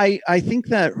 No, I think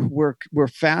that we're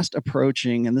fast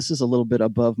approaching, and this is a little bit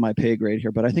above my pay grade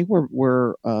here, but I think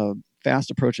we're fast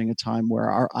approaching a time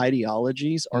where our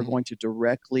ideologies are going to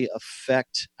directly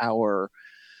affect our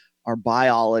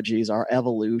biologies, our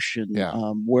evolution,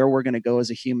 where we're going to go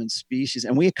as a human species.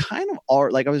 And we kind of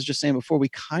are, like I was just saying before, we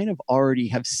kind of already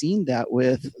have seen that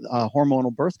with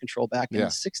hormonal birth control back in the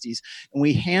 60s. And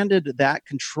we handed that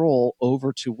control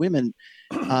over to women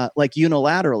like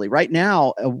unilaterally. Right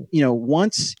now,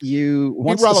 let's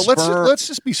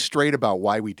just be straight about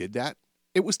why we did that.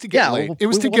 It was to get laid. It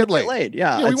was to get laid.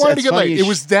 Yeah, we wanted to get laid. It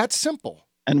was that simple.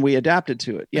 And we adapted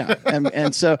to it. Yeah.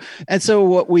 And so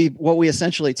what we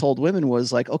essentially told women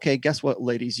was like, okay, guess what,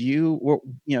 ladies,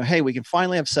 hey, we can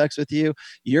finally have sex with you.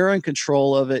 You're in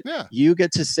control of it. Yeah. You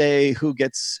get to say who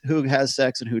has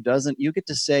sex and who doesn't. You get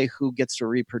to say who gets to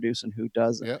reproduce and who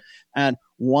doesn't. Yep. And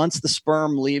once the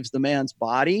sperm leaves the man's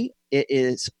body, it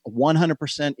is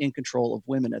 100% in control of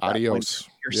women at that point.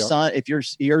 Your son, if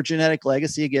your genetic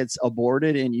legacy gets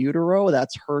aborted in utero,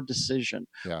 that's her decision.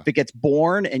 Yeah. If it gets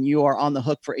born and you are on the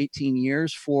hook for 18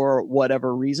 years for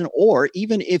whatever reason, or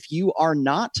even if you are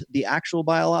not the actual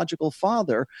biological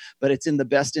father, but it's in the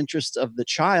best interest of the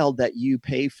child that you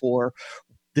pay for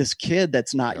this kid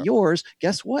that's not yours,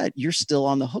 guess what? You're still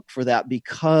on the hook for that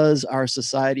because our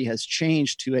society has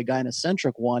changed to a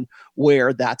gynocentric one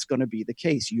where that's going to be the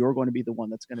case. You're going to be the one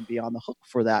that's going to be on the hook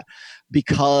for that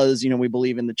because, we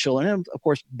believe in the children. And of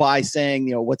course, by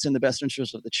saying, what's in the best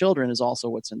interest of the children is also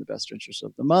what's in the best interest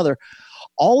of the mother.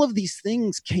 All of these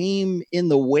things came in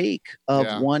the wake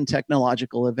of one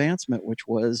technological advancement, which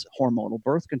was hormonal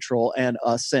birth control, and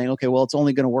us saying, okay, well, it's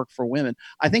only going to work for women.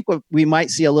 I think what we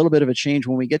might see a little bit of a change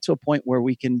when we get to a point where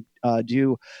we can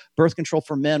do birth control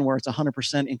for men, where it's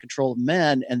 100% in control of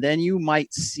men, and then you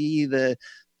might see the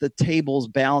tables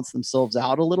balance themselves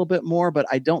out a little bit more, but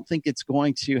I don't think it's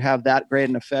going to have that great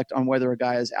an effect on whether a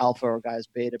guy is alpha or a guy is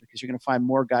beta, because you're going to find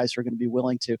more guys who are going to be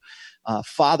willing to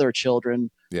father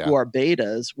children who are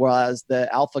betas, whereas the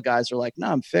alpha guys are like, no,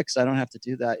 I'm fixed. I don't have to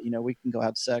do that. We can go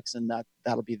have sex, and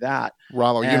that'll be that.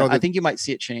 Rollo, I think you might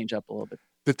see it change up a little bit.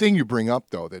 The thing you bring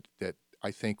up, though, that I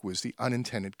think was the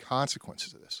unintended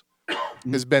consequences of this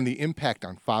has been the impact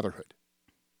on fatherhood.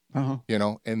 And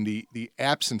the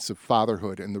absence of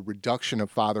fatherhood and the reduction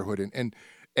of fatherhood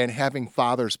and having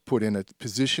fathers put in a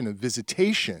position of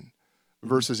visitation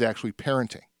versus actually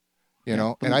parenting,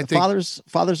 and I think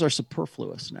fathers are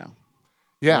superfluous now.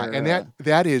 Yeah. And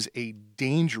that is a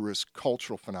dangerous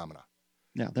cultural phenomenon.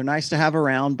 Yeah, they're nice to have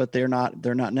around, but they're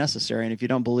not necessary. And if you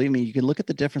don't believe me, you can look at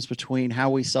the difference between how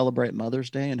we celebrate Mother's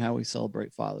Day and how we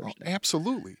celebrate Father's Day.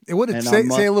 Absolutely.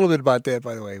 Say a little bit about that,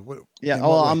 by the way.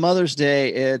 On Mother's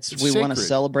Day, we want to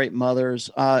celebrate mothers.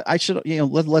 I should,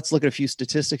 let's look at a few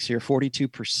statistics here.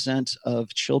 42% of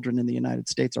children in the United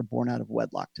States are born out of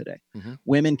wedlock today. Mm-hmm.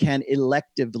 Women can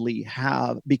electively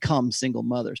become single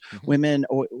mothers. Mm-hmm. Women,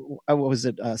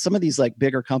 some of these like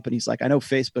bigger companies, like I know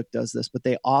Facebook does this, but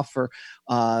they offer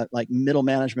like middle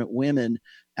management women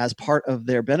as part of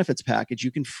their benefits package.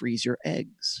 You can freeze your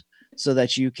eggs so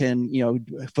that you can,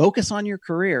 focus on your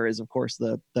career is of course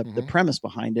the premise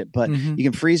behind it, but you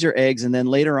can freeze your eggs. And then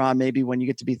later on, maybe when you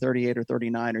get to be 38 or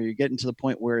 39, or you're getting to the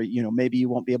point where, maybe you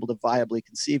won't be able to viably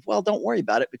conceive. Well, don't worry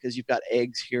about it, because you've got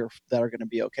eggs here that are going to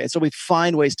be okay. So we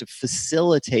find ways to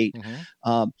facilitate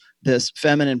this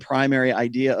feminine primary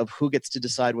idea of who gets to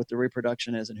decide what the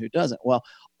reproduction is and who doesn't. Well,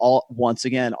 once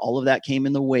again, all of that came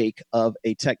in the wake of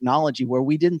a technology where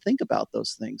we didn't think about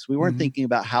those things. We weren't thinking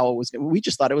about how it was. We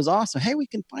just thought it was awesome. Hey, we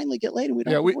can finally get laid, and we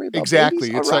don't have to worry about babies.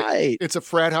 It's all like, right. It's a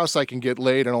frat house. I can get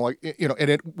laid, and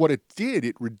what it did,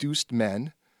 it reduced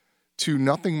men to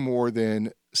nothing more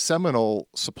than seminal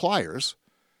suppliers,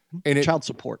 and child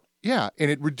support. Yeah,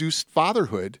 and it reduced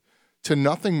fatherhood to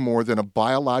nothing more than a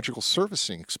biological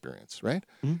servicing experience, right?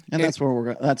 And that's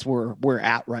where we're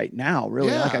at right now,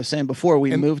 really. Yeah. Like I was saying before,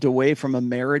 we moved away from a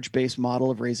marriage-based model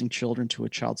of raising children to a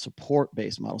child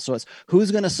support-based model. So it's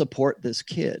who's going to support this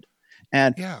kid?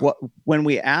 And when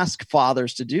we ask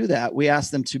fathers to do that, we ask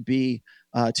them to be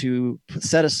to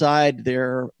set aside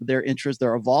their interest,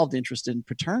 their evolved interest in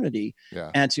paternity,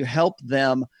 and to help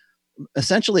them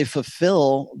essentially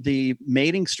fulfill the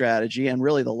mating strategy and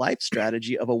really the life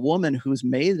strategy of a woman who's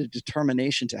made the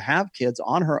determination to have kids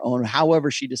on her own,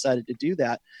 however she decided to do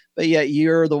that. But yet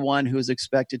you're the one who's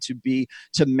expected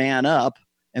to man up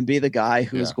and be the guy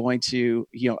who's going to,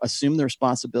 assume the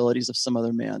responsibilities of some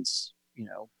other man's,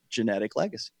 genetic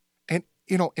legacy. And,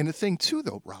 and the thing too,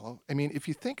 though, Rollo, I mean, if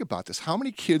you think about this, how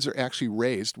many kids are actually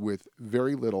raised with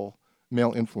very little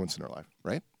male influence in their life,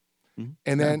 right?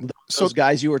 And then those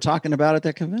guys you were talking about at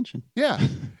that convention. Yeah.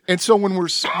 And so when we're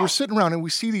sitting around and we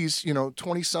see these,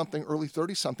 20-something, early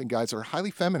 30-something guys that are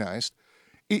highly feminized,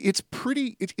 it's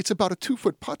about a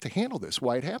 2-foot putt to handle this,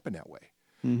 why it happened that way.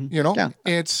 Yeah.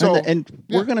 And so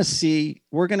we're going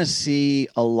to see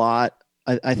a lot.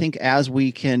 I think as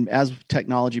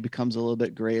technology becomes a little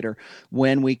bit greater,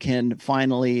 when we can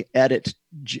finally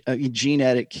gene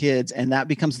edit kids, and that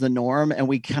becomes the norm, and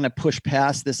we kind of push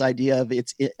past this idea of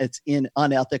it's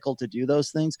unethical to do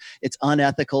those things. It's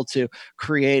unethical to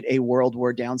create a world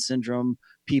where Down syndrome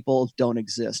people don't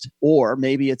exist, or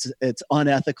maybe it's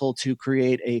unethical to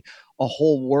create a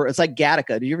whole world. It's like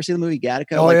Gattaca. Did you ever see the movie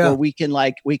Gattaca? Oh, yeah. Where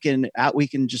we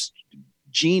can just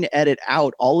gene edit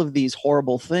out all of these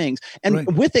horrible things, and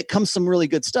with it comes some really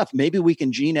good stuff. Maybe we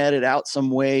can gene edit out some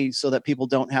way so that people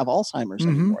don't have Alzheimer's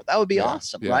anymore. That would be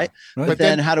awesome, right? But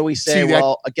then how do we say,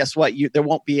 guess what? There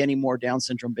won't be any more Down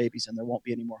syndrome babies, and there won't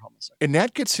be any more homosexuals. And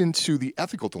that gets into the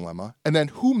ethical dilemma. And then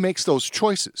who makes those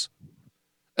choices?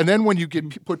 And then when you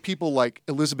put people like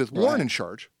Elizabeth Warren in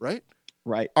charge, right?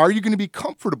 Right. Are you going to be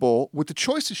comfortable with the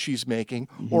choices she's making,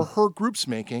 or her group's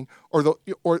making, or that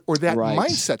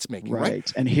mindset's making?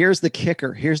 Right. And here's the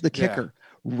kicker.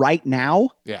 Right now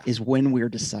is when we're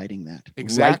deciding that.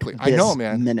 Exactly. Right, I know,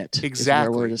 man. Minute. Exactly. Is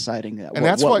where we're deciding that. And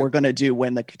that's what we're going to do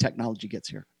when the technology gets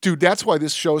here. Dude, that's why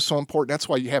this show is so important. That's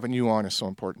why having you on is so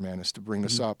important, man, is to bring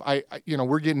this up.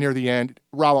 We're getting near the end.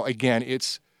 Rollo, again,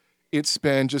 it's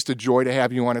been just a joy to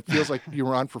have you on. It feels like you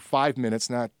were on for 5 minutes,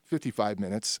 not 55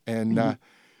 minutes. And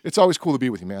it's always cool to be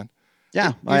with you, man.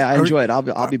 Yeah, I enjoy it.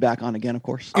 I'll be back on again, of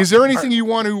course. Is there anything you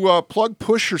want to plug,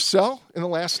 push, or sell in the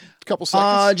last couple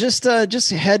seconds? Just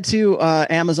head to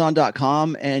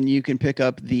Amazon.com and you can pick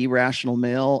up The Rational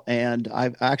Male. And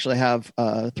I actually have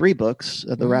 3 books,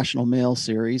 the Rational Male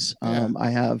series. I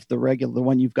have the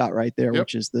one you've got right there,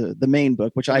 which is the main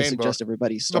book, which I suggest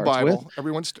everybody starts the Bible. with.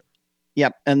 Everyone's.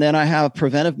 Yep. And then I have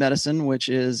Preventive Medicine, which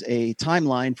is a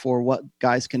timeline for what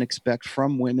guys can expect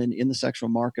from women in the sexual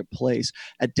marketplace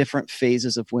at different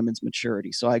phases of women's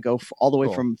maturity. So I go all the way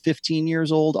from 15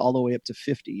 years old all the way up to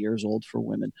 50 years old for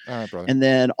women. All right, brother. And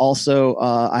then also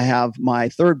I have my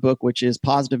 3rd book, which is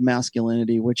Positive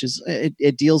Masculinity, which is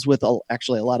it deals with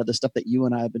actually a lot of the stuff that you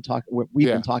and I have been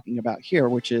been talking about here,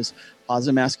 which is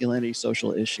positive masculinity,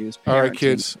 social issues. Parenting. All right,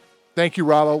 kids. Thank you,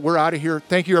 Rollo. We're out of here.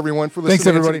 Thank you, everyone, for listening. Thanks,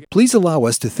 everybody. Please allow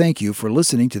us to thank you for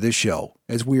listening to this show,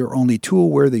 as we are only too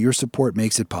aware that your support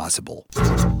makes it possible.